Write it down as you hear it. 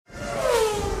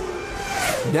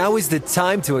Now is the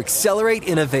time to accelerate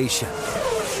innovation.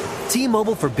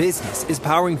 T-Mobile for Business is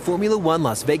powering Formula One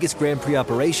Las Vegas Grand Prix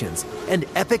operations and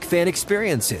epic fan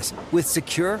experiences with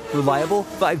secure, reliable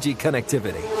 5G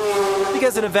connectivity.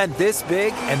 Because an event this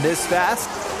big and this fast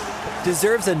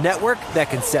deserves a network that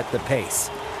can set the pace.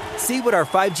 See what our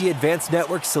 5G advanced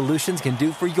network solutions can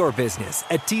do for your business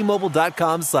at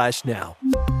T-Mobile.com/now.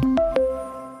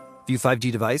 View 5G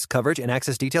device coverage and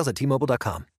access details at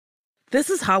T-Mobile.com. This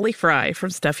is Holly Fry from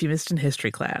Stuff You Missed in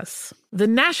History class. The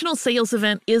national sales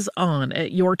event is on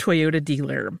at your Toyota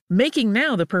dealer, making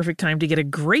now the perfect time to get a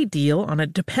great deal on a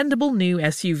dependable new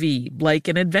SUV, like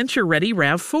an adventure-ready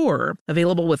RAV4.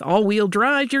 Available with all-wheel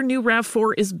drive, your new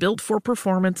RAV4 is built for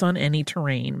performance on any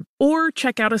terrain. Or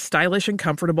check out a stylish and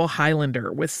comfortable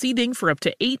Highlander with seating for up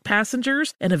to 8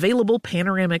 passengers and available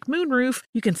panoramic moonroof.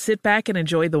 You can sit back and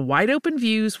enjoy the wide-open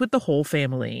views with the whole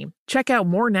family. Check out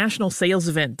more national sales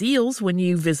event deals when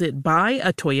you visit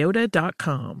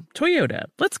buyatoyota.com. Toyota,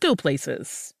 let's go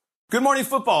places. Good Morning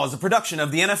Football is a production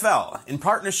of the NFL in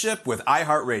partnership with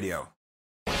iHeartRadio.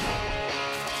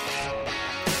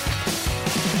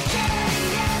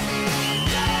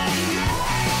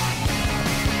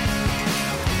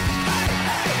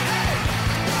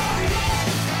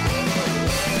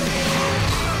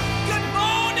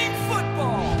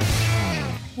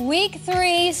 Week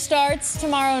 3 starts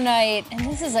tomorrow night, and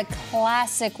this is a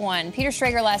classic one. Peter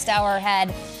Schrager last hour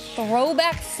had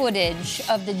throwback footage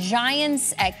of the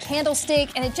Giants at Candlestick,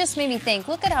 and it just made me think,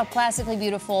 look at how classically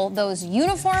beautiful those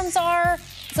uniforms are.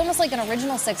 It's almost like an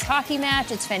original 6 hockey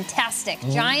match. It's fantastic.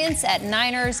 Giants at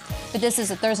Niners, but this is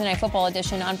a Thursday Night Football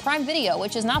edition on Prime Video,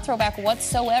 which is not throwback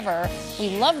whatsoever.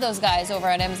 We love those guys over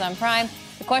at Amazon Prime.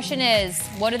 The question is,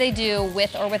 what do they do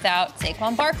with or without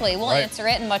Saquon Barkley? We'll answer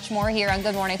it and much more here on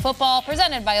Good Morning Football,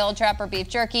 presented by Old Trapper Beef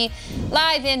Jerky,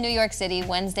 live in New York City,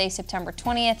 Wednesday, September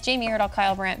 20th. Jamie Erdahl,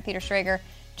 Kyle Brandt, Peter Schrager,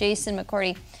 Jason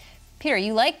McCourty. Peter,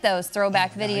 you like those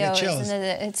throwback videos.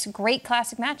 It's a great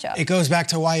classic matchup. It goes back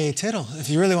to Y.A. Tittle. If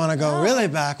you really want to go really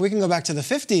back, we can go back to the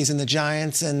 50s and the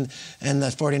Giants and the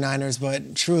 49ers,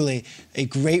 but truly a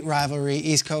great rivalry,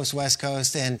 East Coast, West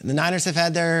Coast. And the Niners have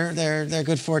had their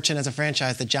good fortune as a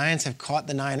franchise. The Giants have caught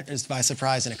the Niners by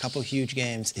surprise in a couple huge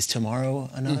games. Is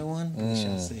tomorrow another one? We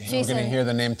shall see. We're going to hear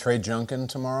the name Trey Junkin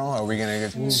tomorrow? Are we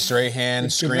going to get Strahan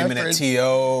screaming at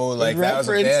T.O.? Like that was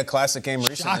a classic game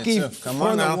recently, too. Come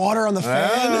on now. Water on the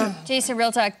fan. Jason,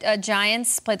 real talk.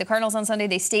 Giants played the Cardinals on Sunday.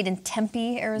 They stayed in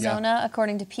Tempe, Arizona,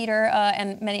 according to Peter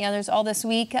and many others all this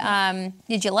week.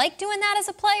 Did you like doing that as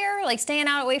a player? Like staying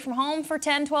out away from home for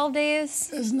 10, 12 days?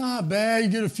 It's not bad. You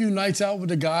get a few nights out with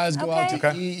the guys, go out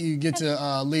to eat. You get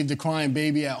to leave the crying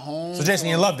baby at home. So, Jason,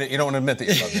 you loved it. You don't want to admit that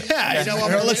you loved it. Yeah, you don't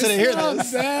want to listen to hear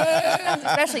this.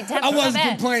 Especially Tempe. I wasn't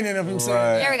complaining of him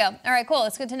saying. There we go. All right, cool.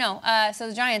 It's good to know. So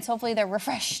the Giants, hopefully they're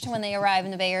refreshed when they arrive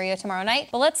in the Bay Area tomorrow night.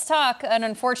 But let's talk an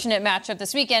unfortunate matchup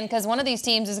this weekend because one of these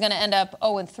teams is going to end up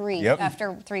 0-3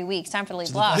 after 3 weeks. Time for the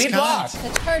lead block. Lead block.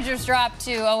 The Chargers dropped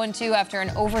to 0-2 after an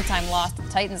overtime loss to the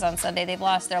Titans on Sunday. They've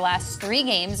lost their last 3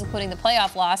 games, including the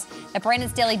playoff loss that Brandon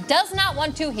Staley does not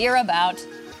want to hear about.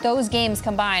 Those games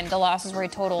combined, the losses were a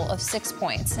total of 6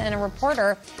 points. And a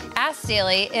reporter asked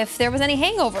Staley if there was any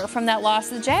hangover from that loss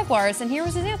to the Jaguars, and here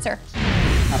was his answer.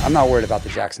 I'm not worried about the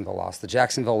Jacksonville loss. The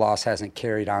Jacksonville loss hasn't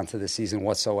carried on to this season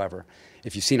whatsoever.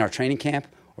 If you've seen our training camp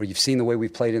or you've seen the way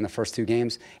we've played in the first 2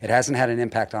 games, it hasn't had an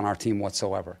impact on our team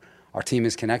whatsoever. Our team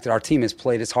is connected. Our team has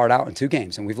played its heart out in 2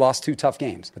 games, and we've lost 2 tough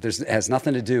games. But it has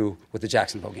nothing to do with the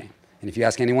Jacksonville game. And if you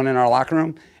ask anyone in our locker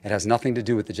room, it has nothing to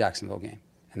do with the Jacksonville game.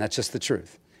 And that's just the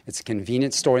truth. It's a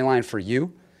convenient storyline for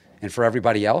you and for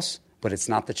everybody else, but it's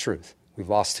not the truth. We've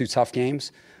lost 2 tough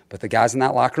games, but the guys in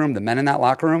that locker room, the men in that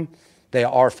locker room, they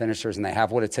are finishers and they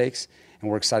have what it takes, and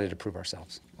we're excited to prove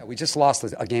ourselves. We just lost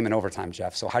a game in overtime,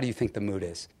 Jeff, so how do you think the mood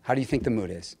is? How do you think the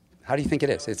mood is? How do you think it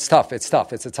is? It's tough. It's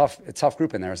tough. It's a tough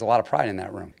group in there. There's a lot of pride in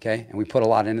that room, okay? And we put a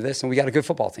lot into this, and we got a good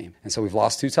football team. And so we've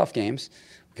lost 2 tough games.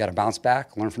 We've got to bounce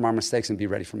back, learn from our mistakes, and be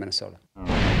ready for Minnesota.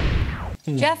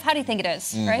 Jeff, how do you think it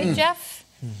is? Right, Jeff?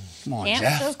 Come on, Answer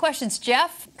Jeff. those questions,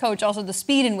 Jeff. Coach, also the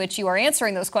speed in which you are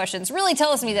answering those questions really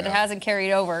tells me that it hasn't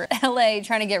carried over. LA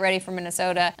trying to get ready for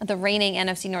Minnesota, the reigning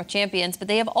NFC North champions, but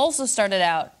they have also started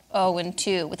out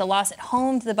 0-2 with a loss at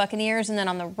home to the Buccaneers and then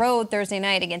on the road Thursday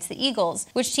night against the Eagles.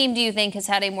 Which team do you think has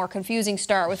had a more confusing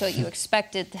start with what you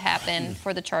expected to happen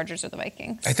for the Chargers or the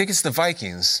Vikings? I think it's the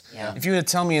Vikings. Yeah. If you were to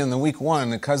tell me in the week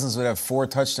 1 the Cousins would have 4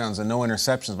 touchdowns and no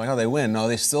interceptions, I'm like, oh, they win. No,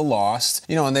 they still lost.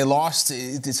 And they lost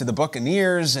to the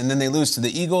Buccaneers and then they lose to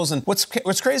the Eagles. And what's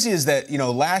crazy is that,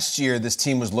 last year this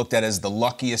team was looked at as the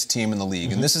luckiest team in the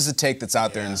league. And this is a take that's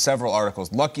out there in several articles.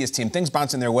 Luckiest team, things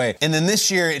bouncing their way. And then this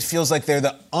year it feels like they're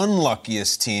the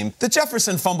unluckiest team. The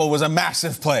Jefferson fumble was a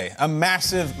massive play. A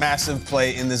massive, massive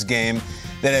play in this game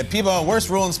that had people on worst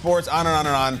rule in sports, on and on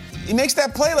and on. He makes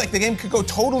that play like the game could go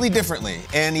totally differently.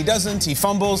 And he doesn't. He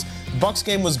fumbles. Bucs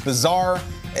game was bizarre.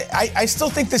 I still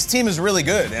think this team is really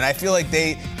good. And I feel like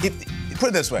put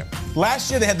it this way.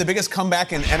 Last year, they had the biggest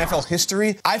comeback in NFL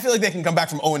history. I feel like they can come back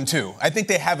from 0-2. I think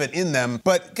they have it in them.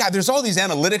 But, God, there's all these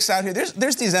analytics out here.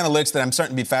 There's these analytics that I'm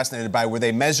starting to be fascinated by where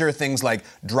they measure things like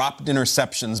dropped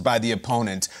interceptions by the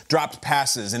opponent, dropped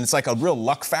passes, and it's like a real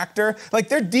luck factor. Like,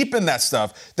 they're deep in that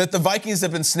stuff, that the Vikings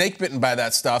have been snake-bitten by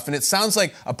that stuff. And it sounds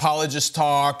like apologist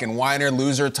talk and whiner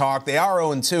loser talk. They are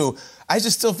 0-2. I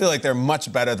just still feel like they're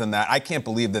much better than that. I can't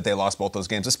believe that they lost both those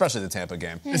games, especially the Tampa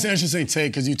game. It's an interesting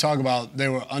take because you talk about they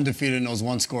were undefeated in those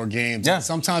one-score games. Yeah.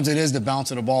 Sometimes it is the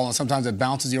bounce of the ball, and sometimes it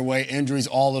bounces your way, injuries,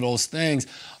 all of those things.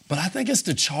 But I think it's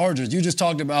the Chargers. You just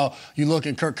talked about, you look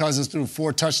at Kirk Cousins threw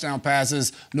 4 touchdown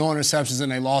passes, no interceptions, and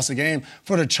they lost the game.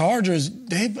 For the Chargers,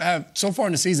 they have, so far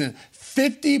in the season,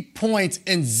 50 points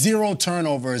and 0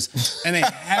 turnovers, and they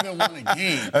haven't won a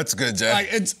game. That's good, Jeff. Like,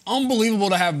 it's unbelievable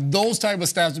to have those type of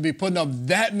stats to be putting up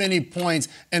that many points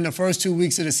in the first 2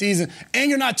 weeks of the season, and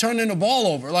you're not turning the ball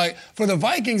over. Like, for the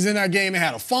Vikings in that game, they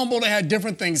had a fumble, they had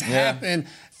different things happen.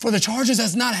 For the Chargers,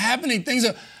 that's not happening.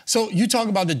 So you talk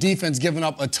about the defense giving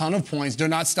up a ton of points. They're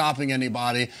not stopping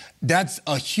anybody. That's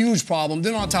a huge problem.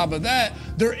 Then on top of that,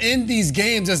 they're in these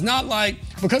games. It's not like,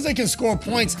 because they can score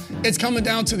points, it's coming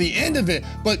down to the end of it.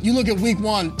 But you look at week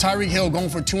 1, Tyreek Hill going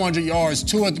for 200 yards,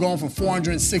 Tua going for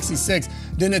 466.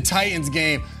 Then the Titans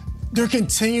game, they're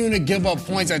continuing to give up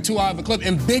points at too high of a clip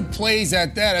and big plays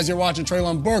at that, as you're watching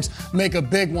Treylon Burks make a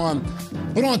big one.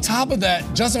 But on top of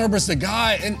that, Justin Herbert's the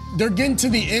guy, and they're getting to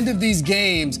the end of these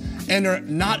games and they're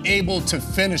not able to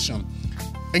finish them.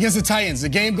 Against the Titans, the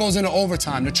game goes into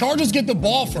overtime. The Chargers get the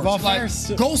ball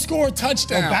first. Go score a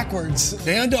touchdown. Go backwards.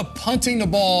 They end up punting the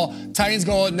ball. Titans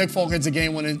go, Nick Folk hits a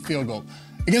game-winning field goal.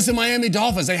 Against the Miami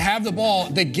Dolphins, they have the ball.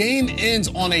 The game ends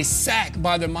on a sack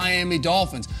by the Miami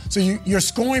Dolphins. So you're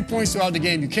scoring points throughout the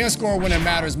game. You can't score when it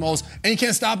matters most, and you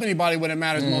can't stop anybody when it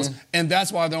matters most, and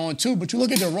that's why they're on 2. But you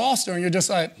look at their roster, and you're just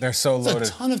like, they're so loaded.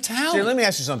 It's a ton of talent. Jay, let me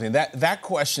ask you something. That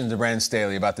question to Brandon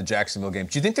Staley about the Jacksonville game,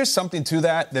 do you think there's something to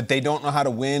that they don't know how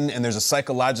to win, and there's a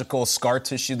psychological scar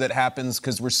tissue that happens?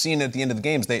 Because we're seeing at the end of the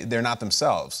games, they're not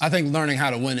themselves. I think learning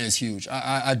how to win is huge.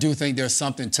 I do think there's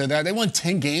something to that. They won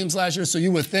 10 games last year, so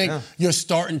you would think you're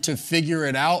starting to figure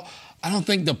it out. I don't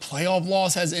think the playoff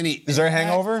loss has any impact. Is there a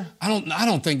hangover? I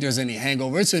don't think there's any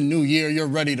hangover. It's a new year. You're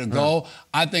ready to go.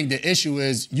 I think the issue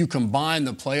is you combine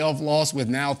the playoff loss with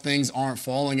now things aren't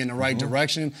falling in the right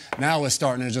direction. Now it's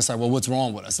starting to just like, well, what's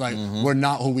wrong with us? Like, we're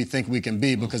not who we think we can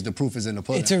be because the proof is in the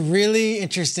pudding. It's a really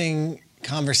interesting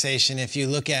conversation if you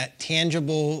look at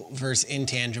tangible versus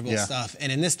intangible stuff.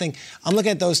 And in this thing, I'm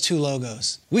looking at those 2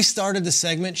 logos. We started the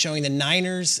segment showing the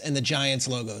Niners and the Giants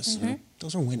logos.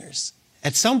 Those are winners.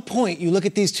 At some point, you look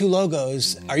at these 2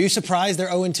 logos, are you surprised they're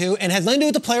 0-2? And it has nothing to do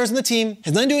with the players on the team,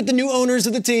 has nothing to do with the new owners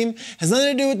of the team, has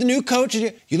nothing to do with the new coach.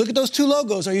 You look at those 2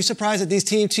 logos, are you surprised that these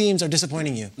teams are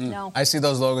disappointing you? No. I see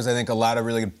those logos, I think a lot of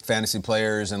really good fantasy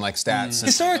players and like stats.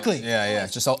 Historically. Yeah.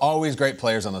 Just always great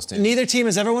players on those teams. Neither team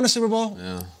has ever won a Super Bowl.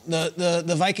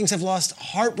 The Vikings have lost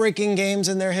heartbreaking games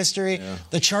in their history.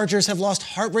 The Chargers have lost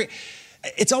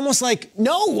It's almost like,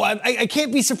 no, I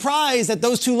can't be surprised at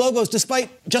those 2 logos, despite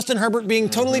Justin Herbert being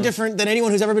totally different than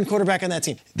anyone who's ever been quarterback on that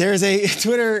team. There's a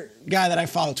Twitter guy that I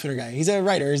follow, He's a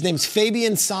writer. His name's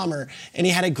Fabian Sommer, and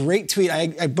he had a great tweet. I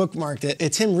bookmarked it.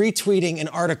 It's him retweeting an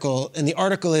article, and the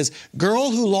article is, "Girl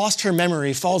who lost her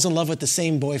memory falls in love with the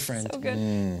same boyfriend." So good.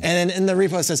 And then in the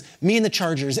repost says, "Me and the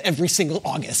Chargers every single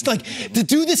August." Like, to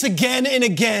do this again and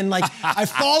again, like, I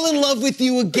fall in love with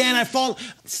you again.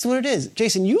 That's what it is.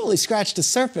 Jason, you only scratched the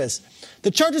surface. The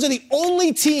Chargers are the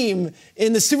only team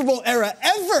in the Super Bowl era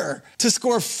ever to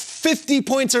score 50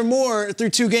 points or more through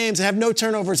 2 games and have no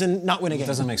turnovers and not win a game. It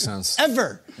doesn't make sense.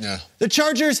 Ever. Yeah. The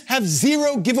Chargers have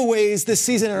 0 giveaways this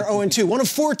season and are 0-2. One of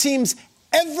 4 teams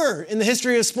ever in the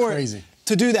history of sport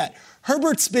to do that.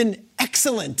 Herbert's been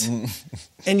excellent.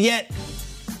 And yet,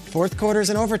 fourth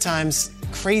quarters and overtimes,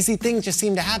 crazy things just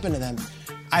seem to happen to them.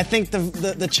 I think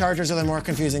the Chargers are the more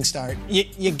confusing start.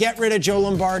 You get rid of Joe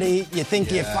Lombardi. You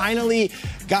think you finally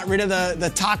got rid of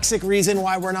the toxic reason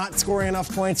why we're not scoring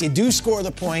enough points. You do score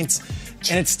the points,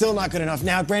 and it's still not good enough.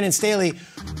 Now, Brandon Staley,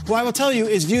 who I will tell you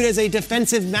is viewed as a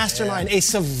defensive mastermind, a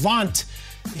savant.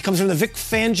 He comes from the Vic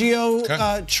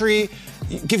Fangio tree.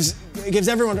 Gives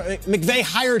everyone. McVay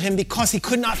hired him because he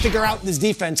could not figure out this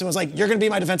defense and was like, "You're going to be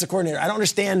my defensive coordinator. I don't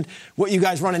understand what you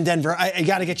guys run in Denver. I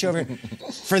got to get you over here."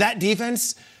 For that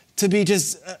defense to be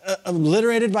just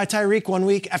obliterated by Tyreek 1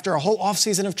 week after a whole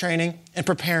offseason of training and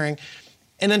preparing,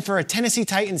 and then for a Tennessee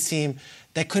Titans team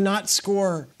that could not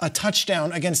score a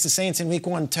touchdown against the Saints in week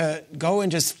 1 to go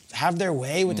and just have their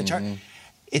way with the Chargers.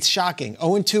 It's shocking.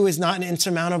 0-2 is not an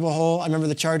insurmountable hole. I remember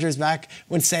the Chargers back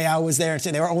when Seau was there and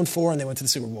said they were 0-4 and they went to the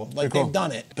Super Bowl. Like, they've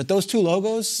done it. But those 2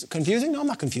 logos, confusing? No, I'm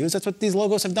not confused. That's what these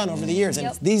logos have done over the years. And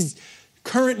it's these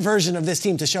current version of this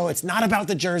team to show it's not about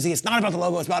the jersey, it's not about the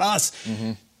logo, it's about us.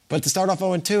 But to start off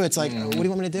 0-2, it's like, what do you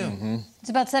want me to do? It's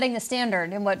about setting the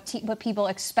standard and what people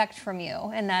expect from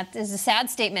you. And that is a sad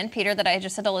statement, Peter, that I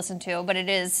just had to listen to, but it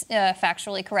is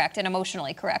factually correct and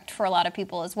emotionally correct for a lot of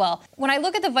people as well. When I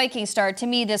look at the Vikings start, to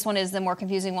me, this one is the more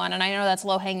confusing one, and I know that's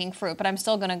low-hanging fruit, but I'm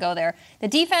still going to go there. The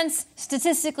defense,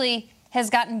 statistically, has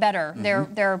gotten better.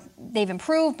 They've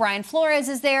improved. Brian Flores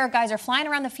is there. Guys are flying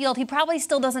around the field. He probably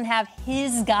still doesn't have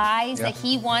his guys that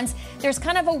he wants. There's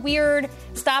kind of a weird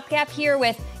stopgap here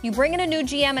with you bring in a new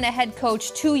GM and a head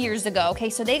coach 2 years ago. Okay,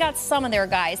 so they got some of their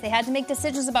guys. They had to make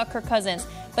decisions about Kirk Cousins,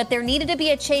 but there needed to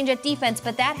be a change at defense,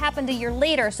 but that happened a year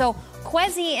later. So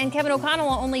Kwesi and Kevin O'Connell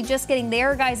are only just getting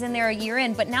their guys in there a year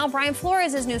in, but now Brian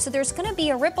Flores is new. So there's going to be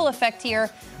a ripple effect here,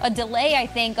 a delay, I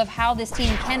think, of how this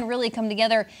team can really come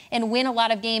together and win a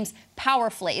lot of games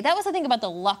powerfully. That was the thing about the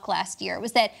luck last year,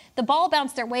 was that the ball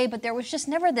bounced their way, but there was just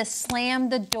never this slam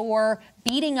the door,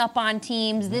 beating up on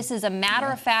teams. This is a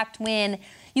matter-of-fact win.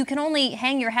 You can only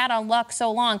hang your hat on luck so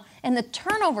long. And the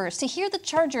turnovers, to hear the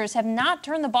Chargers have not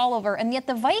turned the ball over, and yet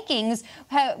the Vikings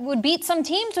would beat some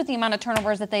teams with the amount of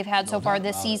turnovers that they've had so far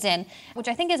this season, which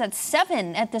I think is at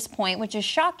 7 at this point, which is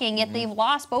shocking, yet they've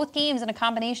lost both games in a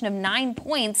combination of 9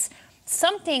 points.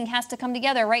 Something has to come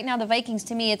together. Right now, the Vikings,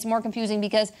 to me, it's more confusing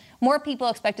because more people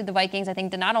expected the Vikings, I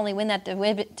think, to not only win that,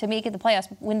 to make it the playoffs,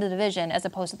 win the division, as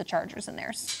opposed to the Chargers and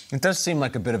theirs. It does seem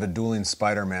like a bit of a dueling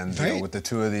Spider-Man deal with the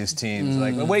 2 of these teams.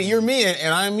 Like, wait, you're me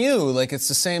and I'm you. Like, it's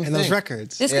the same thing. And those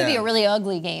records. This could be a really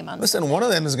ugly game. Listen, one of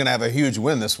them is going to have a huge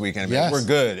win this weekend. I mean, we're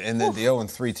good. And then the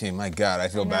 0-3 team, my God, I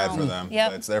feel bad for them.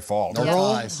 But it's their fault. The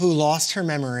girl who lost her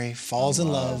memory falls in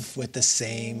love with the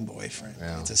same boyfriend.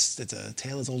 It's a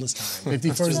tale as old as time.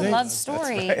 51st date. Love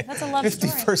story. That's a love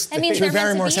story. 51st That means they're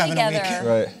meant to be together.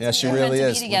 Right. Yeah, she really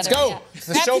is. Let's go.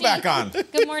 The show back on.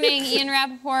 Good morning, Ian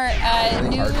Rappaport.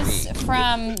 News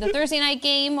from the Thursday night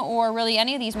game or really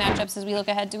any of these matchups as we look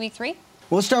ahead to week 3?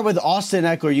 We'll start with Austin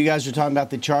Eckler. You guys are talking about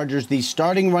the Chargers. The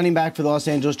starting running back for the Los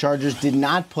Angeles Chargers did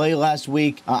not play last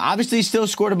week. Obviously, he still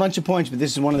scored a bunch of points, but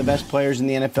this is one of the best players in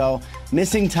the NFL.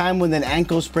 Missing time with an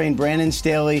ankle sprain. Brandon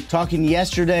Staley talking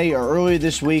yesterday or earlier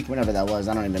this week, whenever that was,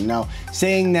 I don't even know,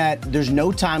 saying that there's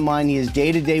no timeline. He is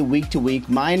day-to-day, week-to-week.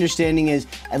 My understanding is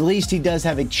at least he does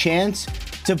have a chance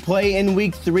to play in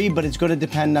week 3, but it's going to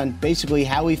depend on basically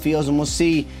how he feels, and we'll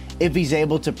see if he's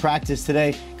able to practice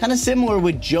today. Kind of similar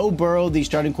with Joe Burrow, the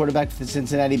starting quarterback for the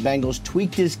Cincinnati Bengals,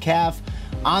 tweaked his calf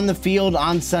on the field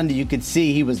on Sunday. You could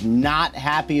see he was not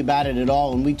happy about it at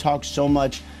all, and we talked so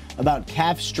much about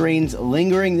calf strains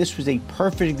lingering. This was a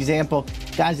perfect example.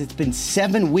 Guys, it's been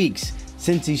 7 weeks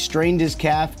since he strained his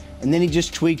calf, and then he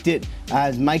just tweaked it.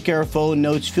 As Mike Garafolo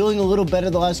notes, feeling a little better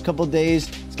the last couple of days.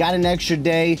 He's got an extra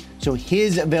day, so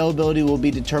his availability will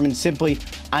be determined simply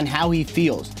on how he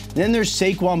feels. Then there's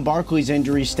Saquon Barkley's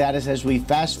injury status as we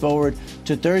fast forward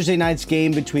to Thursday night's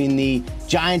game between the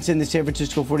Giants and the San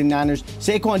Francisco 49ers.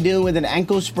 Saquon dealing with an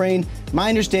ankle sprain. My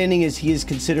understanding is he is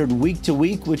considered week to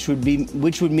week, which would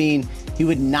mean he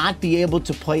would not be able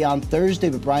to play on Thursday,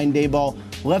 but Brian Daboll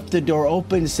left the door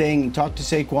open saying, talk to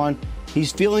Saquon.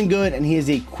 He's feeling good, and he is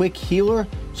a quick healer,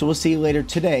 so we'll see later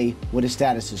today what his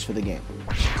status is for the game.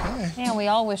 Yeah, we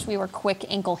all wish we were quick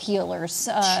ankle healers,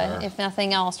 if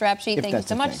nothing else. Rap Sheet, thank you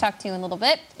so much. Talk to you in a little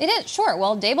bit. It is, sure.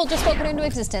 Well, Daboll just spoke it into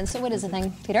existence, so what is the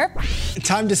thing, Peter?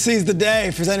 Time to seize the day,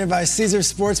 presented by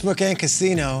Caesars Sportsbook and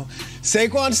Casino.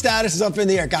 Saquon's status is up in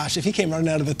the air. Gosh, if he came running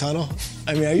out of the tunnel,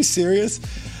 I mean, are you serious?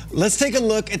 Let's take a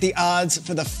look at the odds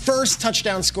for the first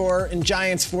touchdown scorer in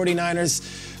Giants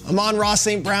 49ers. Amon-Ra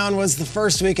St. Brown was the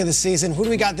first week of the season. Who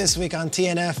do we got this week on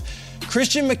TNF?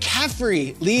 Christian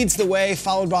McCaffrey leads the way,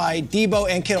 followed by Debo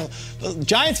and Kittle.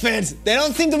 Giants fans, they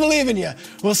don't seem to believe in you.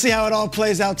 We'll see how it all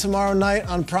plays out tomorrow night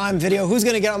on Prime Video. Who's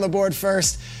going to get on the board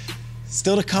first?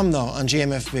 Still to come, though, on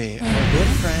GMFB. Our good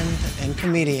friend and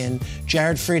comedian,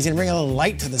 Jared Freid's going to bring a little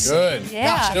light to the scene. Good. Yeah.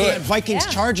 Gosh, that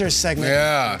Vikings-Chargers segment.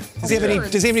 Yeah. Does he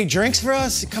have any drinks for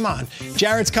us? Come on.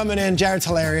 Jared's coming in. Jared's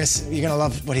hilarious. You're going to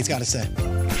love what he's got to say.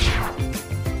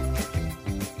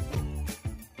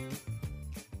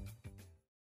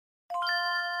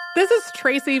 This is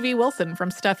Tracy V. Wilson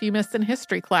from Stuff You Missed in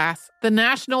History Class. The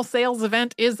national sales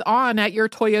event is on at your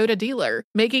Toyota dealer,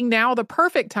 making now the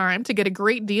perfect time to get a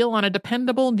great deal on a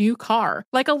dependable new car.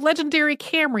 Like a legendary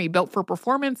Camry built for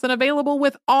performance and available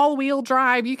with all-wheel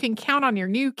drive, you can count on your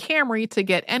new Camry to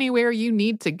get anywhere you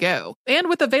need to go. And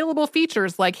with available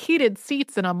features like heated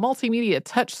seats and a multimedia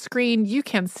touchscreen, you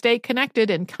can stay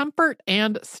connected in comfort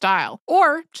and style.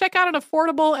 Or check out an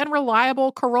affordable and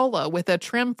reliable Corolla with a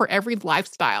trim for every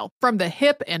lifestyle. From the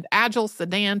hip and agile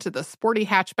sedan to the sporty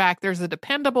hatchback, there's a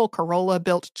dependable Corolla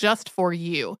built just for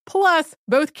you. Plus,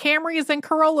 both Camrys and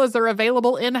Corollas are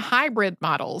available in hybrid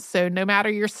models, so no matter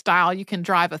your style, you can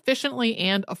drive efficiently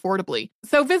and affordably.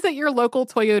 So visit your local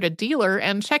Toyota dealer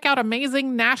and check out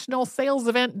amazing national sales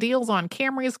event deals on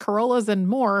Camrys, Corollas, and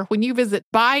more when you visit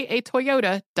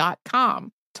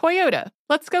buyatoyota.com. Toyota,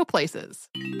 let's go places.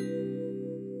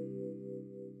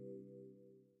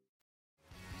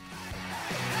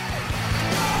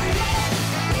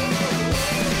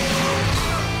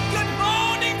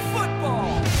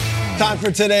 Time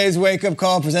for today's wake-up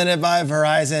call presented by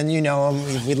Verizon. You know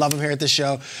him. We love him here at the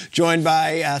show. Joined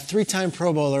by a three-time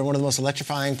Pro Bowler, one of the most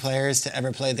electrifying players to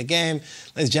ever play the game.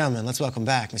 Ladies and gentlemen, let's welcome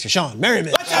back Mr. Shawne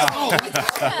Merriman. Let's out.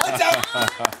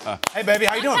 Hey, baby.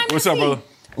 How you doing? What's up, brother?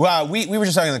 Well, we were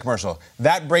just talking in the commercial.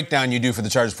 That breakdown you do for the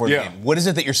Chargers for the game, what is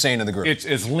it that you're saying to the group?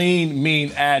 It's lean,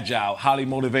 mean, agile, highly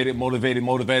motivated.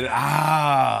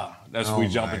 That's we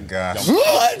jumping. Gosh.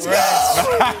 Let's go!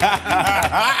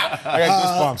 I got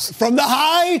goosebumps. From the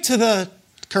high to the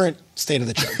current state of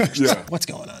the Chargers. Yeah. What's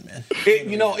going on, man?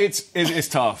 It's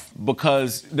tough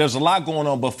because there's a lot going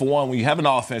on. But for one, when you have an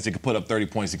offense that can put up 30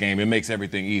 points a game, it makes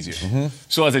everything easier. Mm-hmm.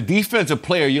 So as a defensive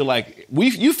player, you're like,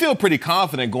 you feel pretty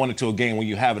confident going into a game when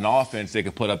you have an offense that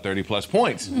can put up 30-plus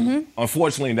points. Mm-hmm.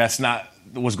 Unfortunately, that's not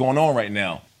what's going on right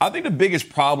now. I think the biggest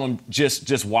problem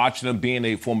just watching them being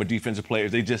a former defensive player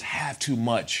is they just have too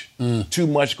much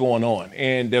going on.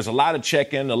 And there's a lot of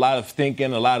checking, a lot of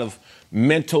thinking, a lot of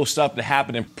mental stuff that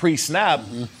happened in pre-snap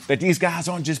that these guys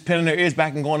aren't just pinning their ears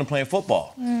back and going and playing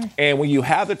football. And when you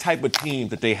have the type of team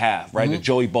that they have, right, the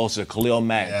Joey Bosa, Khalil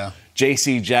Mack,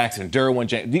 J.C. Jackson, Derwin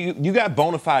James, you got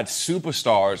bona fide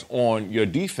superstars on your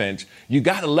defense. You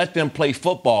got to let them play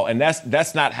football, and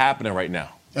that's not happening right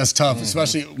now. That's tough,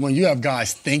 especially when you have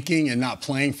guys thinking and not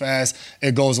playing fast.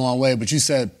 It goes a long way. But you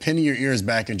said pinning your ears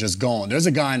back and just going. There's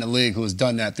a guy in the league who has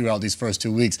done that throughout these first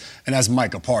 2 weeks, and that's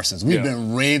Micah Parsons. We've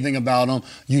been raving about him.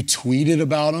 You tweeted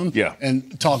about him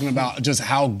and talking about just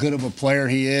how good of a player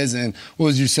he is. And what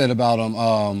was you said about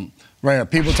him? Right here.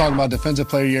 People talking about defensive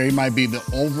player of the year. He might be the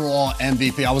overall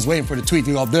MVP. I was waiting for the tweet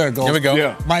to go up. There it goes. Here we go.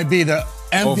 Yeah. Might be the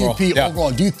MVP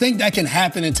overall. Do you think that can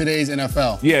happen in today's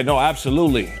NFL? Yeah, no,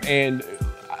 absolutely. And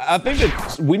I think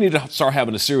that we need to start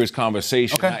having a serious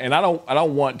conversation. Okay. And I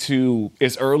don't want to.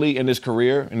 It's early in his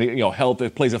career, and health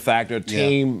plays a factor.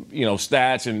 Team,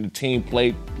 stats and the team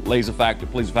play plays a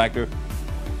factor.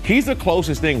 He's the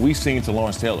closest thing we've seen to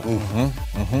Lawrence Taylor.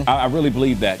 I really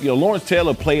believe that. Lawrence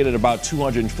Taylor played at about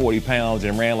 240 pounds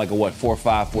and ran like a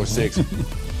 4.5,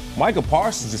 4.6. Micah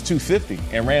Parsons is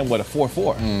 250 and ran a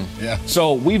 4.4.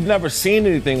 So we've never seen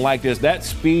anything like this. That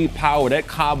speed, power, that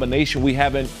combination we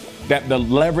haven't. That the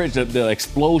leverage, the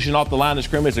explosion off the line of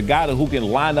scrimmage, a guy who can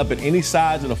line up at any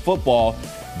size of the football,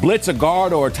 blitz a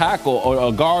guard or a tackle or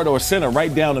a guard or a center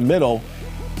right down the middle.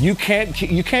 You can't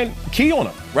key on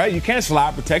him, right? You can't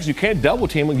slide protect. You can't double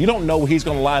team him. You don't know where he's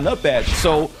going to line up at.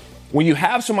 So when you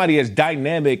have somebody as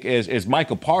dynamic as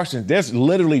Micah Parsons, there's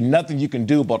literally nothing you can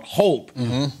do but hope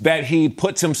that he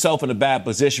puts himself in a bad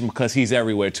position because he's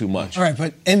everywhere too much. All right,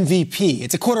 but MVP,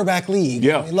 it's a quarterback league.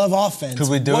 Yeah. We love offense. Could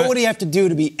we do what would he have to do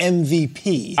to be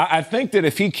MVP? I think that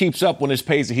if he keeps up on his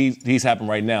pace that he's having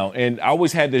right now, and I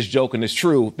always had this joke, and it's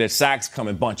true, that sacks come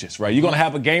in bunches, right? You're going to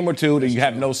have a game or two that you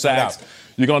have no sacks.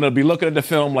 You're going to be looking at the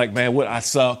film like, man, I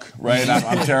suck, right?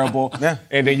 I'm terrible.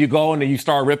 And then you go and then you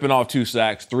start ripping off 2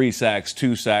 sacks, 3 sacks,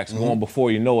 2 sacks, going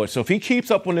before you know it. So if he keeps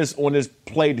up on this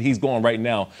play that he's going right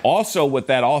now, also with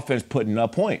that offense putting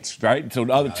up points, right? So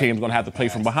the other team's going to have to play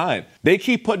from behind. They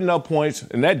keep putting up points,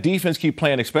 and that defense keep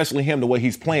playing, especially him the way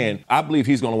he's playing. I believe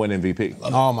he's going to win MVP.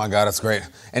 Oh, my God, that's great.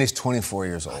 And he's 24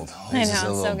 years old. He's just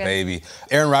a little baby.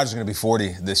 Aaron Rodgers is going to be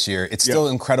 40 this year. It's still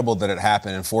incredible that it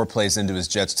happened, and 4 plays into his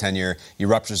Jets tenure, he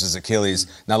ruptures his Achilles.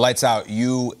 Now, lights out,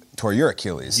 you tore your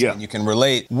Achilles. Yeah. And you can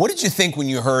relate. What did you think when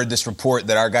you heard this report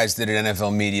that our guys did at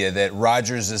NFL Media that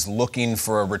Rodgers is looking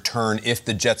for a return if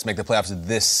the Jets make the playoffs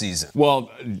this season?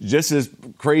 Well, just as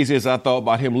crazy as I thought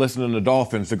about him listening to the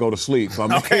Dolphins to go to sleep. I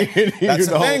mean, okay, that's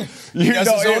the thing. He does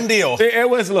his own deal. It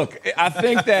was, look, I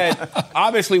think that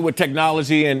obviously with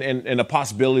technology and the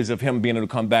possibilities of him being able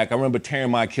to come back, I remember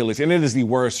tearing my Achilles, and it is the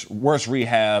worst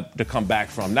rehab to come back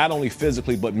from, not only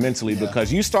physically but mentally,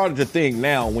 because you started to think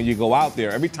now when you go out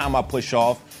there, every time I push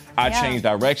off, I change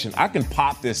direction. I can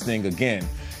pop this thing again.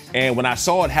 And when I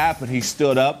saw it happen, he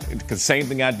stood up, because same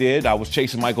thing I did. I was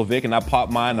chasing Michael Vick, and I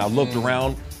popped mine, and I looked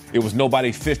around. It was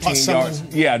nobody 15 yards.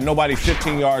 Yeah, nobody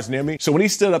 15 yards near me. So when he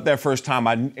stood up that first time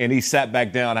and he sat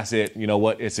back down, I said, you know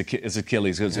what, it's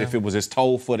Achilles. Because if it was his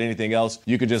toe, foot, anything else,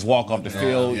 you could just walk off the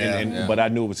field. But I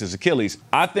knew it was his Achilles.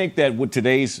 I think that with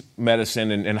today's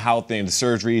medicine and how the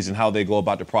surgeries and how they go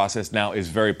about the process now is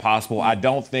very possible. I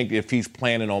don't think if he's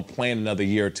planning on playing another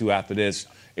year or two after this,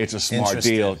 it's a smart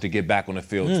deal to get back on the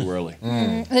field too early.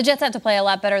 The Jets have to play a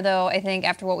lot better, though, I think,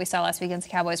 after what we saw last week against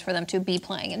the Cowboys, for them to be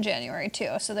playing in January,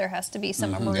 too. So there has to be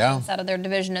some emergence out of their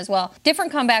division as well.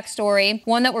 Different comeback story.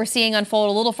 One that we're seeing unfold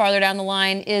a little farther down the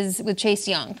line is with Chase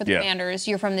Young for the Commanders.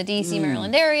 You're from the D.C.,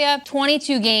 Maryland area.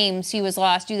 22 games he was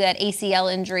lost due to that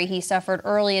ACL injury he suffered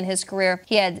early in his career.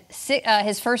 He had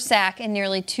his first sack in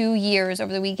nearly 2 years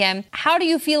over the weekend. How do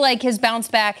you feel like his bounce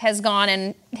back has gone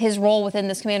and his role within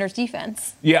this Commanders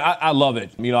defense? Yeah, I love it.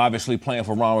 You know, obviously playing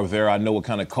for Ron Rivera, I know what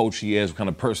kind of coach he is, what kind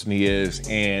of person he is,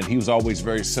 and he was always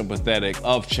very sympathetic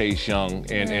of Chase Young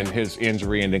and his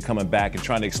injury, and then coming back and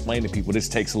trying to explain to people this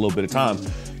takes a little bit of time.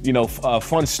 You know,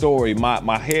 fun story,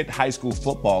 my head high school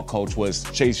football coach was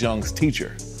Chase Young's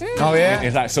teacher. Oh,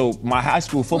 yeah? So my high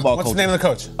school football coach. What's the name of the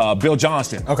coach? Bill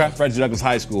Johnston. Okay. Frederick Douglass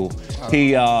High School.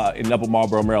 He, in Upper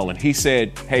Marlboro, Maryland. He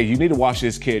said, hey, you need to watch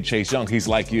this kid, Chase Young. He's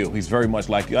like you. He's very much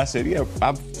like you. I said, yeah,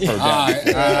 I've heard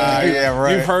that. Yeah,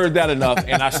 right. You've heard that enough.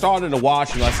 And I started to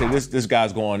watch, and I said, this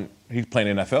guy's going, he's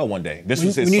playing NFL one day. This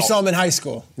was his when you saw him in high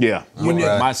school. Yeah.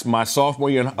 My sophomore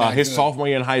year, sophomore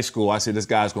year in high school, I said, this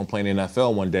guy's going to play in the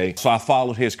NFL one day. So I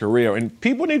followed his career. And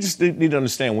people need to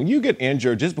understand, when you get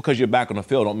injured, just because you're back on the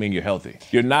field don't mean you're healthy.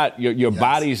 You're not, your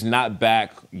body's not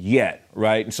back yet,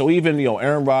 right? And so even,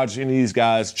 Aaron Rodgers, any of these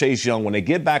guys, Chase Young, when they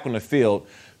get back on the field,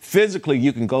 physically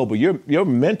you can go, but your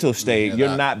mental state,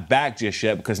 you're not back just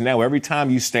yet, because now every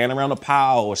time you stand around a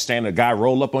pile or stand a guy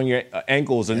roll up on your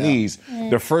ankles and knees,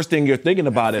 the first thing you're thinking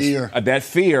about is that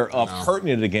fear of hurting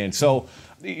it again. So,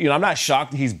 I'm not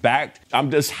shocked that he's back.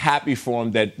 I'm just happy for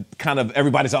him that kind of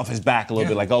everybody's off his back a little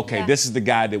bit. Like, okay, this is the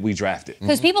guy that we drafted.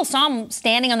 Because people saw him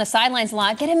standing on the sidelines a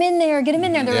lot. Get him in there, get him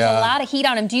in there. There was a lot of heat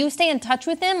on him. Do you stay in touch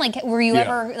with him? Like, were you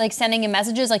ever sending him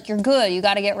messages like, you're good, you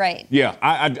got to get right? Yeah,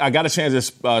 I got a chance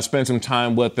to spend some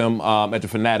time with him at the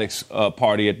Fanatics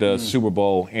party at the Super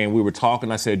Bowl, and we were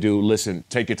talking. I said, dude, listen,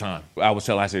 take your time.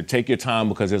 I said, take your time,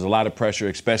 because there's a lot of pressure,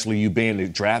 especially you being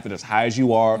drafted as high as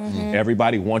you are.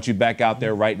 Everybody wants you back out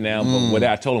there right now, but what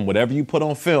I told them, whatever you put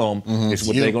on film is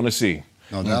what they're going to see.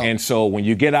 No doubt. And so when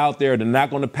you get out there, they're not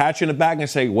going to pat you in the back and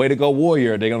say, way to go,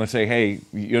 Warrior. They're going to say, hey,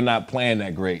 you're not playing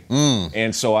that great.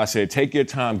 And so I said, take your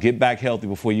time, get back healthy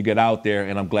before you get out there,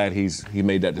 and I'm glad he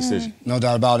made that decision. No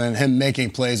doubt about it, and him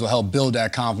making plays will help build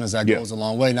that confidence that goes a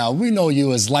long way. Now, we know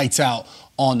you as lights out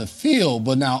on the field,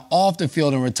 but now off the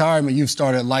field in retirement, you've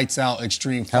started Lights Out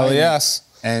Extreme Fighting. Hell yes.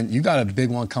 And you got a big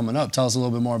one coming up. Tell us a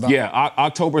little bit more about it. Yeah,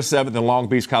 October 7th in Long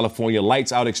Beach, California.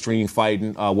 Lights Out Extreme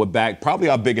Fighting. We're back. Probably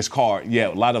our biggest card. Yeah,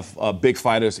 a lot of big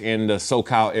fighters in the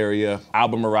SoCal area.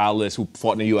 Albert Morales, who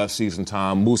fought in the UFC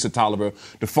sometime. Musa Tolliver.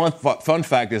 The fun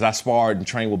fact is I sparred and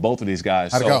trained with both of these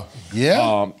guys. How'd it go?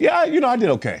 Yeah? I did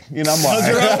okay. I'm all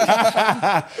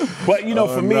right. But,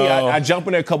 for me, I jump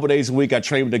in there a couple days a week. I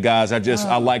train with the guys.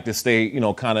 I like to stay,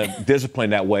 kind of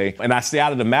disciplined that way. And I stay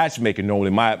out of the matchmaking normally.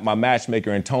 My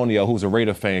matchmaker, Antonio, who's a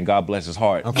Raider fan, God bless his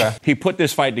heart. Okay. He put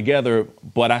this fight together,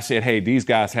 but I said, hey, these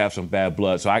guys have some bad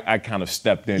blood. So I kind of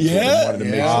stepped into it and wanted to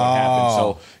make sure it happened.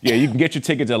 So, you can get your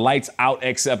tickets at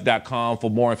lightsoutxf.com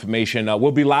for more information.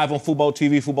 We'll be live on Fubo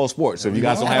TV, Fubo Sports. So if you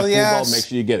guys don't have Fubo, make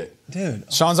sure you get it. Dude.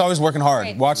 Shawne's always working hard.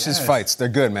 Great. Watch his fights. They're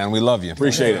good, man. We love you.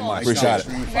 Appreciate it. Appreciate it.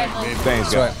 Congratulations.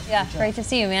 Thanks, guys. Yeah, great to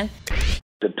see you, man.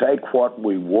 To take what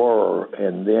we were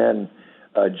and then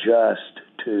adjust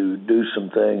to do some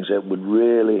things that would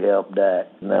really help Dak.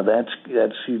 Now that's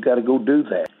you've got to go do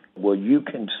that. Well, you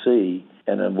can see,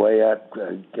 and the way that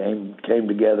came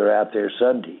together out there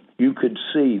Sunday, you could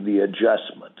see the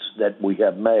adjustments that we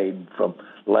have made from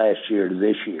last year to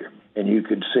this year, and you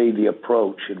could see the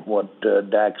approach and what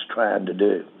Dak's trying to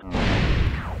do.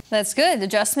 That's good.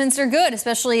 Adjustments are good,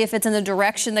 especially if it's in the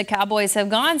direction the Cowboys have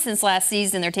gone since last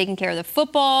season. They're taking care of the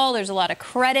football. There's a lot of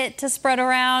credit to spread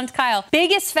around. Kyle,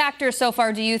 biggest factor so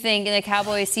far do you think in the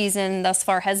Cowboys season thus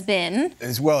far has been?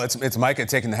 Well, it's Micah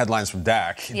taking the headlines from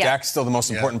Dak. Yeah. Dak's still the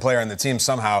most important player on the team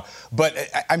somehow. But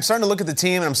I'm starting to look at the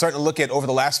team, and I'm starting to look at over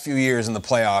the last few years in the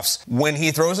playoffs. When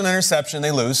he throws an interception,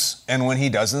 they lose. And when he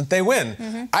doesn't, they win.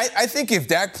 Mm-hmm. I think if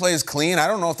Dak plays clean, I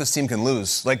don't know if this team can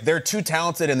lose. Like, they're too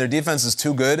talented and their defense is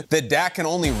too good that Dak can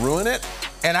only ruin it.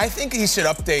 And I think he should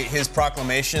update his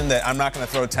proclamation that I'm not going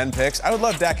to throw 10 picks. I would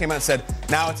love Dak came out and said,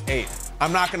 now it's 8.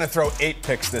 I'm not going to throw 8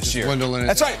 picks this year.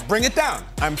 That's right. Bring it down.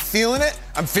 I'm feeling it.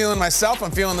 I'm feeling myself.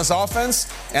 I'm feeling this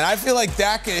offense. And I feel like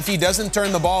Dak, if he doesn't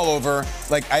turn the ball over,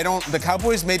 the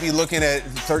Cowboys may be looking at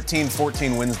 13,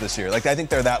 14 wins this year. I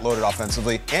think they're that loaded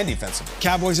offensively and defensively.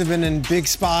 Cowboys have been in big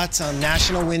spots on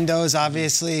national windows,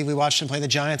 obviously. We watched them play the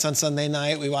Giants on Sunday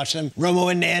night. We watched them.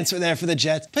 Romo and Nance were there for the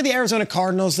Jets. Play the Arizona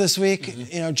Cardinals this week.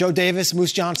 Mm-hmm. Joe Davis,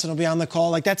 Moose Johnson will be on the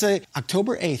call. That's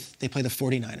October 8th, they play the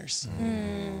 49ers.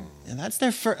 Mm. And that's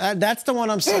their first, that's the one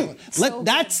I'm saying.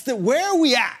 Where are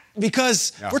we at?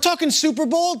 Because we're talking Super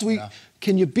Bowl.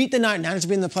 Can you beat the Niners? Niners have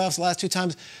been in the playoffs the last 2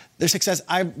 times. Their success,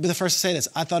 I'll be the first to say this.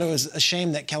 I thought it was a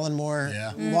shame that Kellen Moore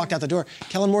walked out the door.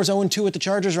 Kellen Moore's 0-2 with the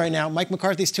Chargers right now. Mike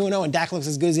McCarthy's 2-0, and Dak looks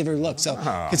as good as he ever looked. So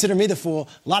consider me the fool.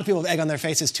 A lot of people have egg on their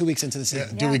faces 2 weeks into the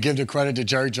season. Do we give the credit to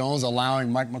Jerry Jones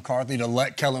allowing Mike McCarthy to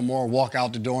let Kellen Moore walk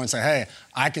out the door and say, hey,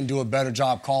 I can do a better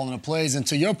job calling the plays? And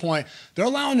to your point, they're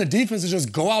allowing the defense to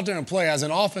just go out there and play. As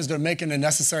an offense, they're making the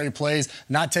necessary plays,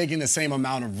 not taking the same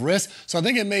amount of risk. So I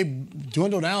think it may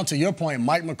dwindle down, to your point,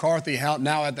 Mike McCarthy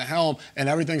now at the helm, and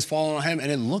everything's falling on him, and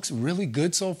it looks really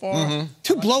good so far. Mm-hmm.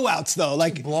 2 blowouts, though.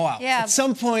 Blowouts. At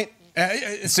some point,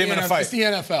 it's the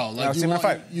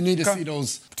NFL. You need to see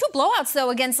those. 2 blowouts, though,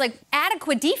 against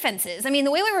adequate defenses. I mean,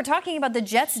 the way we were talking about the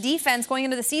Jets' defense going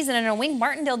into the season and a Wink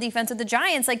Martindale defense with the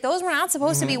Giants, those were not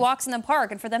supposed to be walks in the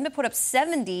park. And for them to put up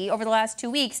 70 over the last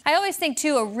 2 weeks, I always think,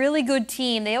 too, a really good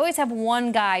team, they always have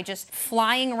one guy just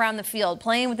flying around the field,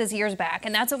 playing with his ears back.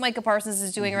 And that's what Micah Parsons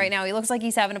is doing right now. He looks like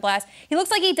he's having a blast. He looks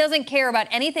like he doesn't care about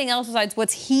anything else besides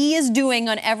what he is doing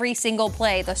on every single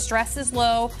play. The stress is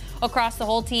low across the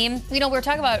whole team. We were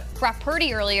talking about Brock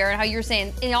Purdy earlier and how you were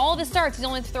saying in all of his starts, he's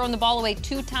only thrown the ball away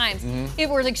 2 times.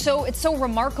 It's so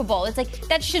remarkable. It's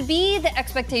that should be the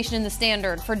expectation and the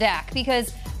standard for Dak,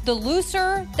 because the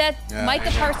looser that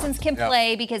Micah Parsons can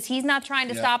play, because he's not trying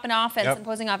to stop an offense,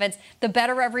 opposing offense, the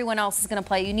better everyone else is going to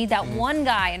play. You need that one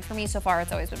guy, and for me so far,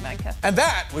 it's always been Micah. And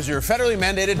that was your federally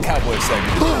mandated Cowboys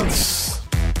segment.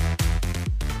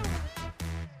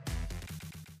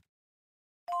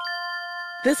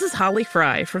 This is Holly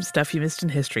Fry from Stuff You Missed in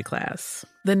History class.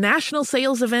 The national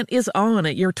sales event is on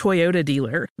at your Toyota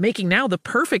dealer, making now the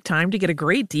perfect time to get a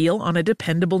great deal on a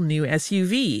dependable new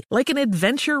SUV, like an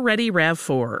adventure-ready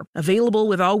RAV4. Available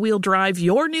with all-wheel drive,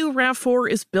 your new RAV4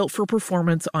 is built for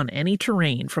performance on any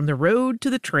terrain, from the road to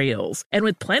the trails. And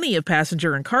with plenty of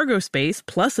passenger and cargo space,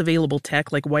 plus available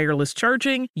tech like wireless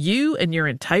charging, you and your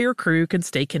entire crew can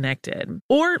stay connected.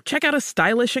 Or check out a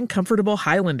stylish and comfortable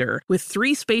Highlander with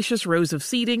 3 spacious rows of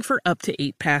seating for up to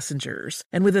 8 passengers.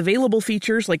 And with available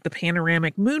features like the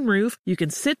panoramic moonroof, you can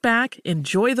sit back,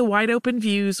 enjoy the wide-open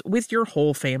views with your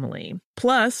whole family.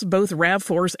 Plus, both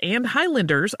RAV4s and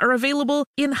Highlanders are available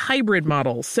in hybrid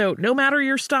models, so no matter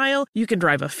your style, you can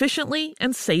drive efficiently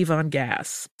and save on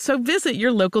gas. So visit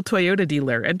your local Toyota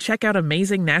dealer and check out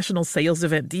amazing national sales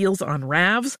event deals on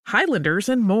RAVs, Highlanders,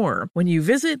 and more when you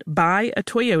visit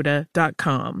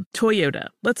buyatoyota.com. Toyota,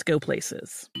 let's go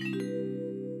places.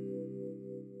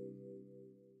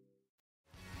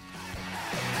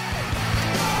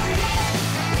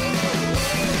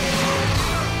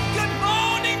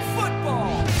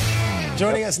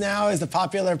 Joining us now is the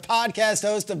popular podcast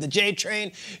host of The J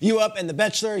Train, You Up, and The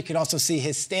Bachelor. You can also see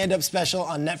his stand-up special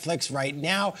on Netflix right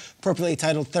now, appropriately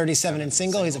titled 37 and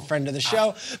Single. He's a friend of the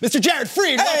show. Mr. Jared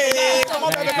Freid. Hey, come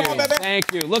on, baby.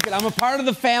 Thank you. Look, I'm a part of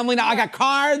the family now. I got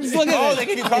cards. Look at it. They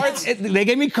gave you cards? They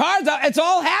gave me cards. It's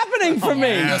all happening for me.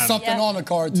 There's something on the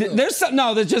card, too. This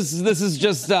is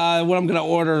just what I'm going to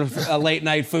order late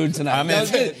night food tonight.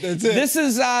 That's it. This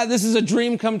is a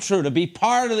dream come true, to be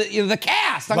part of the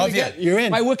cast. Love you. You're in.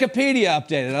 My Wikipedia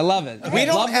updated. I love it. We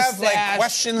don't have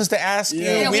questions to ask you.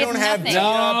 Yeah, we don't have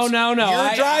No.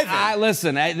 You're driving.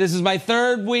 Listen, this is my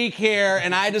 3rd week here,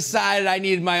 and I decided I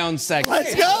needed my own segment.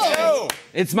 Let's go. go.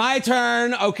 It's my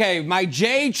turn. Okay, my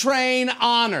J Train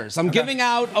honors. I'm giving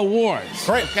out awards.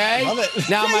 Great. Okay? Love it.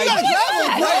 Now my God.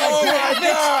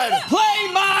 play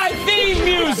my theme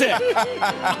music.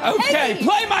 Okay,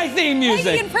 play my theme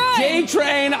music. J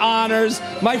Train honors.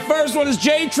 My first one is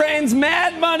J Train's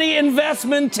Mad Money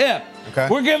investment tip. Okay.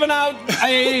 We're giving out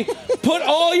a put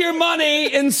all your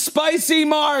money in spicy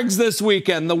margs this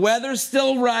weekend. The weather's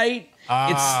still right.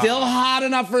 It's still hot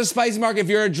enough for a spicy marg. If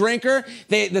you're a drinker,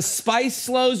 the spice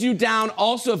slows you down.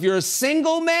 Also, if you're a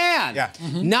single man,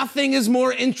 nothing is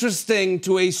more interesting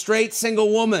to a straight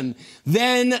single woman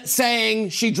than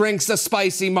saying she drinks a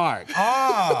spicy marg.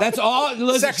 That's all.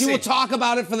 Listen, she will talk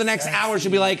about it for the next hour.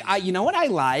 She'll be like, you know what I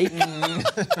like?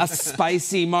 A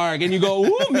spicy marg. And you go,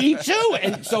 ooh, me too.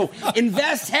 And so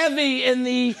invest heavy in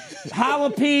the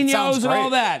jalapenos and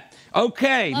all that.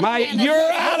 Okay, you're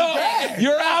out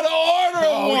of order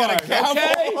award.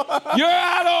 Okay, you're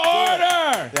out of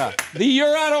order. Yeah. The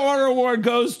You're Out of Order award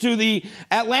goes to the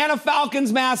Atlanta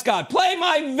Falcons mascot. Play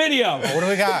my video. What do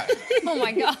we got? Oh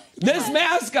my God. This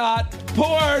mascot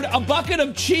poured a bucket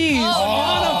of cheese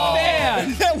on a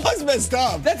fan. That was messed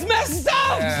up. That's messed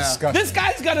up. Yeah. This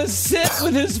guy's gonna sit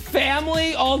with his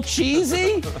family all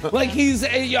cheesy, like he's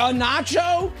a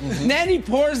nacho. And then he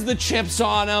pours the chips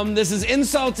on him. This is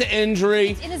insult to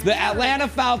injury. The Atlanta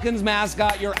Falcons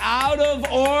mascot, you're out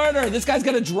of order. This guy's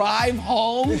gonna drive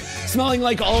home smelling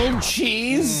like old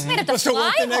cheese. Might have to fly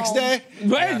work the next day.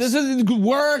 Right, this is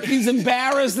work. He's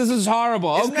embarrassed. This is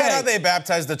horrible. Isn't that how they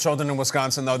baptize the children in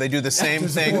Wisconsin, though? They do the same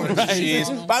thing with the cheese.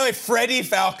 By the way, Freddie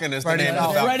Falcon is the name of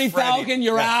the dog. Freddie Falcon,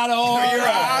 you're out of order. You're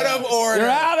out of order. You're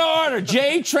out of order.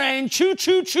 J Train,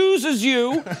 choo-choo chooses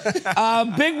you.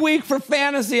 Big week for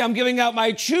fantasy. I'm giving out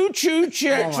my choo-choo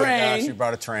train. Oh my gosh, you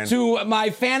brought a train. To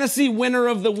my fantasy winner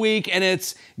of the week, and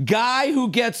it's guy who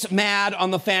gets mad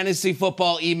on the fantasy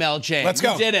football email chain. Let's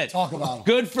go. You did it. Talk about him.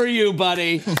 Good for you,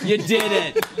 buddy. You did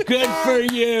it. Good for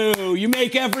you. You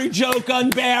make every joke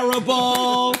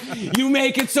unbearable. You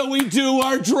make it so we do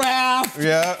our draft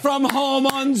from home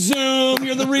on Zoom.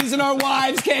 You're the reason our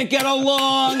wives can't get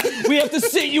along. We have to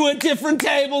sit you at different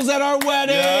tables at our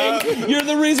wedding. You're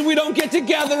the reason we don't get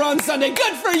together on Sunday.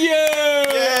 Good for you.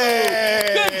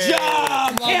 Yay. Good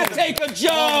job. Can't take a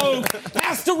joke.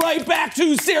 Has to write back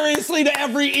too seriously to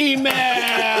every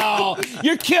email.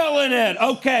 You're killing it.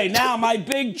 Okay, now my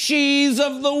big cheese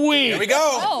of the week. Here we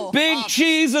go. Big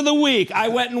cheese of the week. I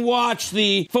went and watched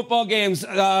the football games.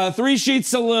 Three Sheets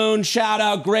Saloon. Shout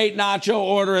out, great nacho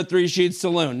order at Three Sheets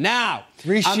Saloon. Now,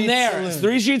 I'm there. It's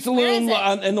Three Sheets Saloon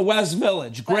in the West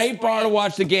Village. Great bar to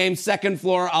watch the game. Second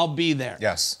floor. I'll be there.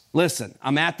 Yes. Listen,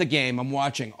 I'm at the game. I'm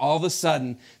watching. All of a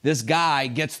sudden, this guy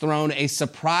gets thrown a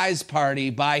surprise party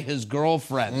by his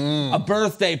girlfriend. A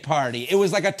birthday party. It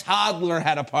was like a toddler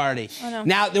had a party. Oh, no.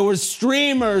 Now, there was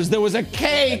streamers. There was a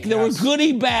cake. There were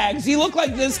goodie bags. He looked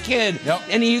like this kid. Yep.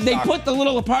 And they put the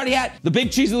little party hat. The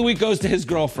big cheese of the week goes to his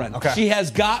girlfriend. Okay. She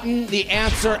has gotten the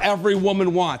answer every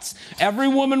woman wants. Every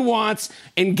woman wants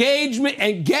engagement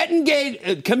and get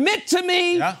engaged. Commit to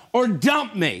me or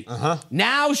dump me.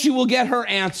 Now she will get her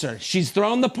answer. She's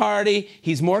thrown the party.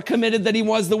 He's more committed than he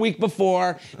was the week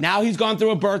before. Now he's gone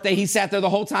through a birthday. He sat there the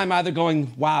whole time either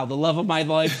going, wow, the love of my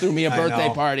life threw me a birthday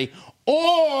party.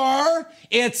 Or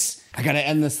it's, I got to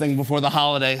end this thing before the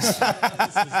holidays.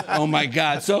 Oh, my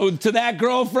God. So to that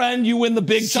girlfriend, you win the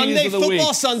big cheese of the week. Sunday,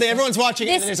 football Sunday. Everyone's watching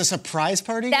it, and there's a surprise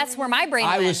party? That's where my brain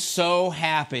went. I was so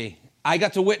happy. I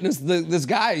got to witness this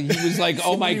guy. He was like,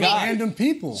 oh, my God. Random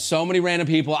people. So many random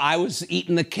people. I was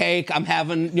eating the cake. I'm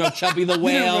having, Chubby the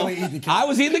Whale. Really eat the cake. I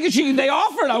was eating the cake. They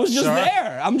offered. I was just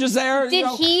there. I'm just there.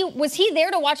 Was he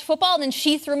there to watch football and then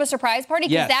she threw him a surprise party?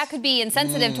 Because Yes. that could be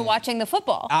insensitive to watching the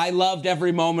football. I loved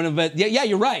every moment of it. Yeah,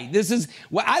 you're right.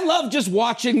 I love just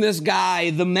watching this guy,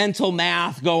 the mental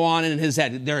math go on in his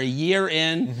head. They're a year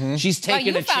in. She's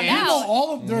taking a chance.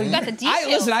 You got the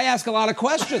details. I ask a lot of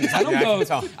questions. I don't go.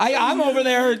 I'm over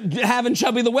there having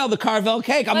Chubby the Whale, the Carvel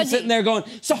cake. I'm sitting there going,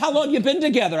 so how long you been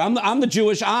together? I'm the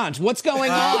Jewish aunt. What's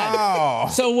going on?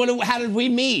 So how did we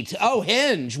meet? Oh,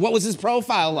 Hinge. What was his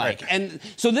profile like? And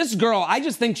so this girl, I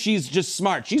just think she's just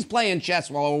smart. She's playing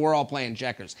chess while we're all playing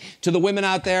checkers. To the women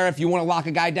out there, if you want to lock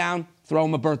a guy down, throw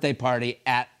him a birthday party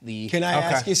at the... Can I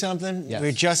ask you something? Yes.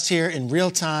 We're just here in real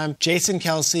time. Jason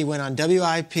Kelsey went on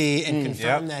WIP and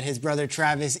confirmed that his brother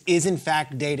Travis is in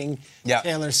fact dating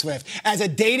Taylor Swift. As a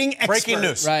dating expert... Breaking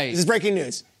news. Right. This is breaking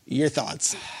news. Your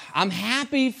thoughts? I'm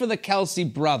happy for the Kelsey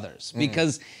brothers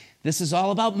because this is all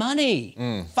about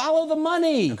money. Follow the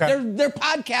money. Okay. Their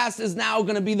podcast is now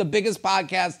going to be the biggest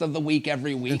podcast of the week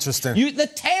every week. Interesting. The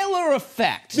Taylor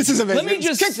effect. This is amazing. Let me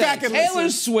just Kick say, back and Taylor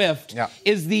listen. Swift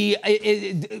is the...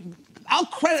 I'll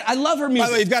credit. I love her music. By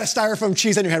the way, you've got a styrofoam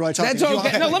cheese on your head while you're talking. That's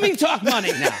okay. No, let me talk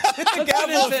money now.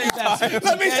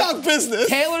 Let me talk business.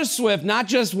 Taylor Swift, not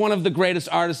just one of the greatest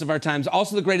artists of our times,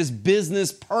 also the greatest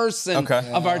business person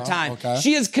of our time.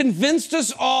 She has convinced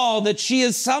us all that she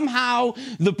is somehow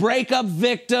the breakup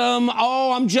victim.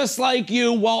 Oh, I'm just like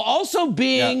you, while also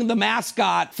being the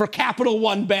mascot for Capital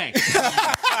One Bank.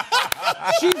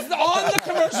 She's on the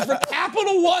commercial for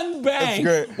Capital One Bank.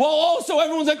 While also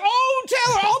everyone's like, oh,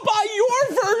 Taylor, I'll buy your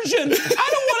version. I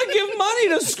don't want to give money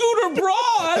to Scooter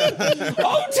Braun.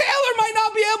 Oh, Taylor might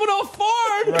not be able to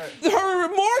afford her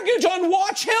mortgage on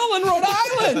Watch Hill in Rhode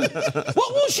Island.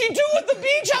 What will she do at the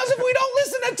beach house if we don't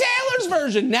listen to Taylor's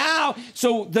version? Now,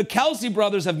 so the Kelce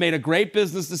brothers have made a great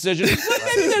business decision.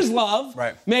 Maybe there's love.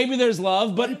 Maybe there's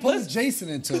love, but put Jason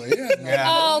into it.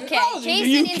 Okay,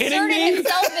 Jason inserted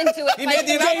himself into it. He made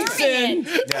the Jason,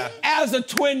 as a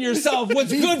twin yourself,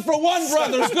 what's good for one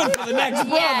brother is good for the next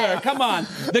brother. Come on.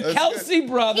 The Kelce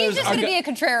brothers He's just going to be a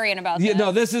contrarian about that.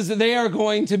 No, they are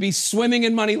going to be swimming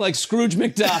in money like Scrooge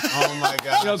McDuck. Oh, my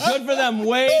God. Good for them.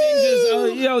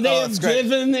 Waiting, they have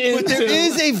given into... But there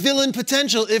is a villain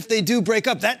potential if they do break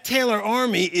up. That Taylor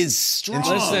army is strong.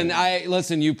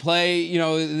 Listen, you play,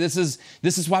 this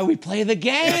is why we play the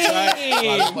game. That's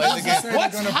right. Play the game.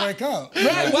 What's going to break up?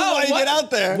 Right, well, why you get out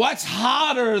there. What's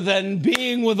hotter than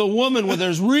being with a woman where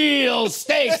there's real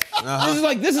stakes?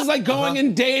 This is like going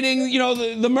and dating,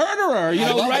 the murderer,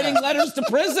 writing letters to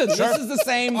prison. This is the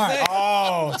same thing.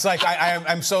 Oh, it's like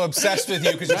I'm so obsessed with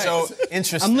you because you're so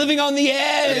interesting. I'm living on the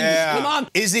edge. Yeah. Come on.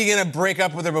 Is he going to break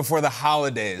up with her before the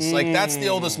holidays? That's the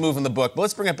oldest move in the book. But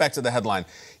let's bring it back to the headline.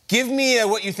 Give me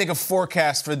what you think of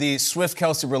forecast for the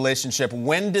Swift-Kelce relationship.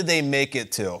 When do they make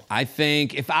it to? I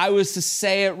think if I was to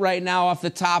say it right now off the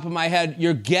top of my head,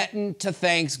 you're getting to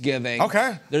Thanksgiving.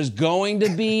 Okay. There's going to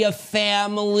be a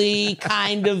family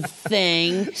kind of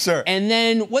thing. Sure. And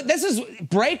then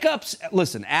breakups.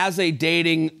 Listen, as a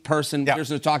dating person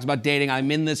who talks about dating,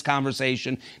 I'm in this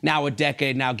conversation now a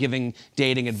decade now giving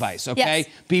dating advice, okay? Yes.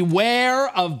 Beware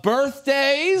of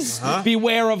birthdays,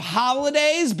 beware of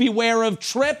holidays, beware of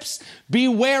trips.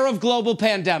 Beware of global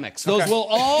pandemics. Those will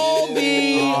all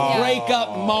be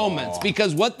breakup moments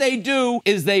because what they do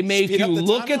is they make you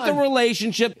look at the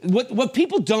relationship. What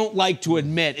people don't like to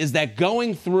admit is that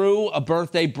going through a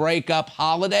birthday breakup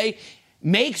holiday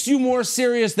makes you more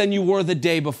serious than you were the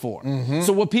day before.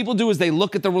 So what people do is they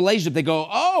look at the relationship. They go,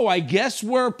 oh, I guess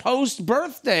we're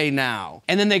post-birthday now.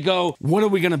 And then they go, what are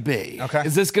we going to be?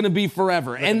 Is this going to be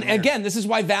forever? And again, this is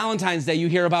why Valentine's Day, you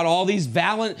hear about all these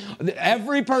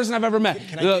every person I've ever met,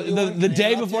 the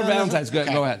day before Valentine's.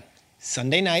 Go ahead.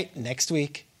 Sunday night, next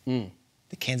week,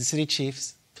 the Kansas City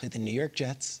Chiefs play the New York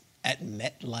Jets at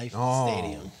MetLife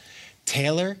Stadium.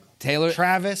 Taylor,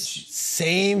 Travis,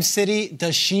 same city.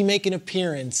 Does she make an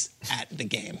appearance at the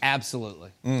game?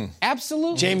 Absolutely.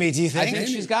 Absolutely. Jamie, do you think? I think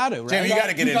she's got to, right? Jamie, you got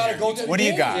to get in here. What do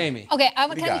you got? Jamie. Okay,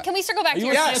 can we circle back to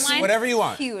your timeline? Whatever you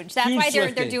want. Huge. That's Huge why they're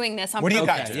Swiftie. doing this on What do you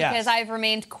purpose. got? Because I've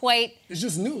remained quite... It's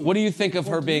just new. What do you think of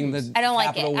her being the I don't like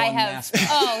Capital it. One I have... mascot?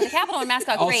 Oh, the Capital One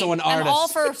mascot, great. Also an I'm all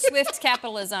artist. for Swift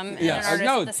capitalism and an artist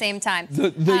at the same time.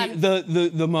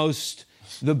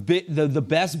 The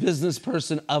best business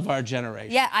person of our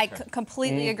generation. Yeah, I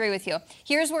completely agree with you.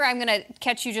 Here's where I'm going to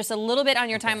catch you just a little bit on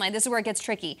your timeline. This is where it gets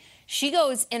tricky. She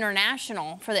goes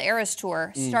international for the Eras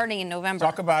Tour starting in November.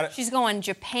 Talk about it. She's going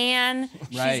Japan.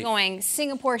 Right. She's going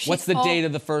Singapore. What's the date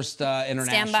of the first international?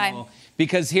 Stand by.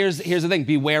 Because here's the thing.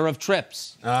 Beware of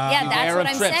trips. Yeah, that's what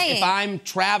I'm saying. If I'm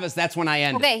Travis, that's when I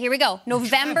end. Okay, here we go.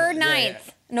 November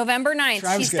 9th. November 9th,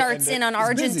 Travis she starts in on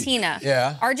Argentina.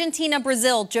 Yeah. Argentina,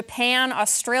 Brazil, Japan,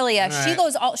 Australia.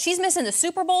 Right. She's missing the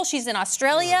Super Bowl. She's in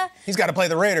Australia. He's got to play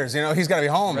the Raiders. He's got to be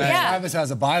home. Right. Yeah. Travis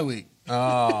has a bye week.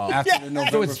 After the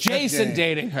November So it's 5th Jason game.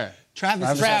 dating her.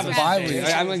 Travis has a bye week.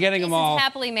 I'm getting them all. He's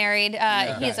happily married.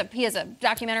 He has a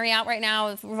documentary out right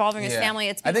now revolving his family.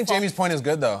 It's I think beautiful. Jamie's point is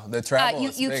good though. The travel.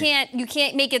 You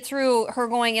can't make it through her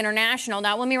going international.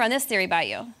 Now let me run this theory by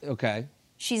you. Okay.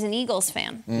 She's an Eagles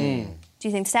fan. Do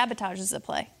you think sabotage is at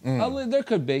play? Oh, there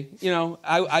could be.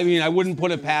 I mean, I wouldn't put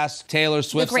it past Taylor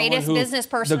Swift, the greatest business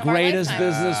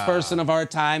person of our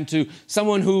time, to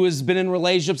someone who has been in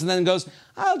relationships and then goes,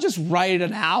 I'll just write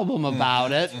an album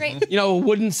about it. Great.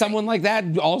 Wouldn't someone like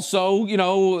that also,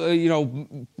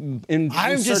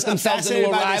 insert themselves into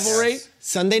a rivalry?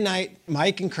 Sunday night,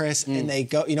 Mike and Chris, and they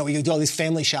go, we do all these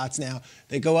family shots now.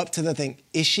 They go up to the thing.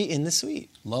 Is she in the suite?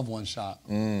 Love one shot.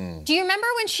 Do you remember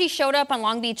when she showed up on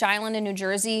Long Beach Island in New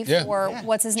Jersey for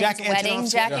what's his name's wedding?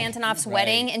 Jack Antonoff's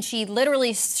wedding, and she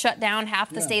literally shut down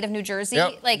half the state of New Jersey.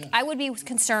 Like, I would be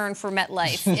concerned for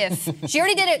MetLife if she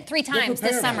already did it 3 times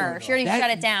this summer. She already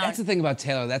shut it down. That's the thing about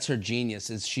Taylor. That's her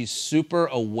genius. Is she's super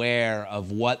aware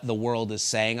of what the world is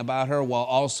saying about her, while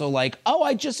also like, oh,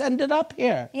 I just ended up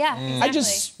here. Yeah, exactly.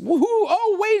 Woohoo!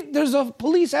 Oh, wait, there's a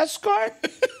police escort.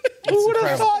 Who would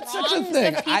have thought such a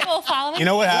thing? You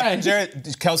know what happened,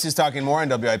 Jared? Kelsey's talking more on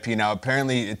WIP now.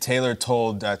 Apparently, Taylor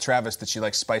told Travis that she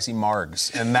likes spicy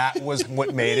margs, and that was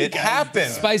what made it happen.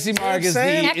 Spicy marg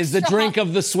is the drink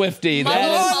of the Swiftie.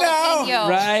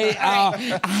 Right?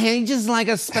 I just like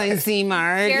a spicy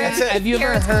marg. Have you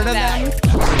ever heard of them?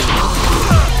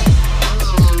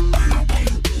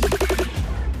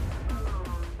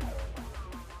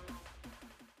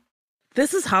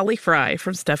 This is Holly Fry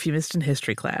from Stuff You Missed in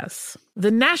History Class.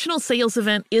 The national sales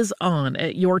event is on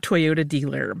at your Toyota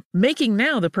dealer, making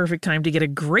now the perfect time to get a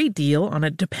great deal on a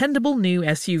dependable new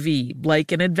SUV,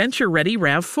 like an adventure-ready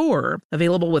RAV4.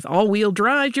 Available with all-wheel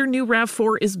drive, your new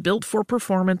RAV4 is built for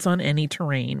performance on any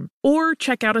terrain. Or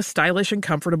check out a stylish and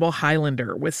comfortable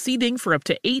Highlander with seating for up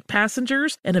to 8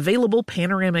 passengers and available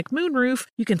panoramic moonroof.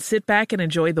 You can sit back and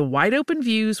enjoy the wide-open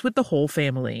views with the whole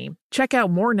family. Check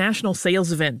out more national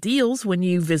sales event deals when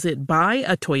you visit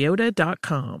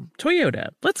buyatoyota.com. Toyota,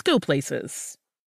 let's go places.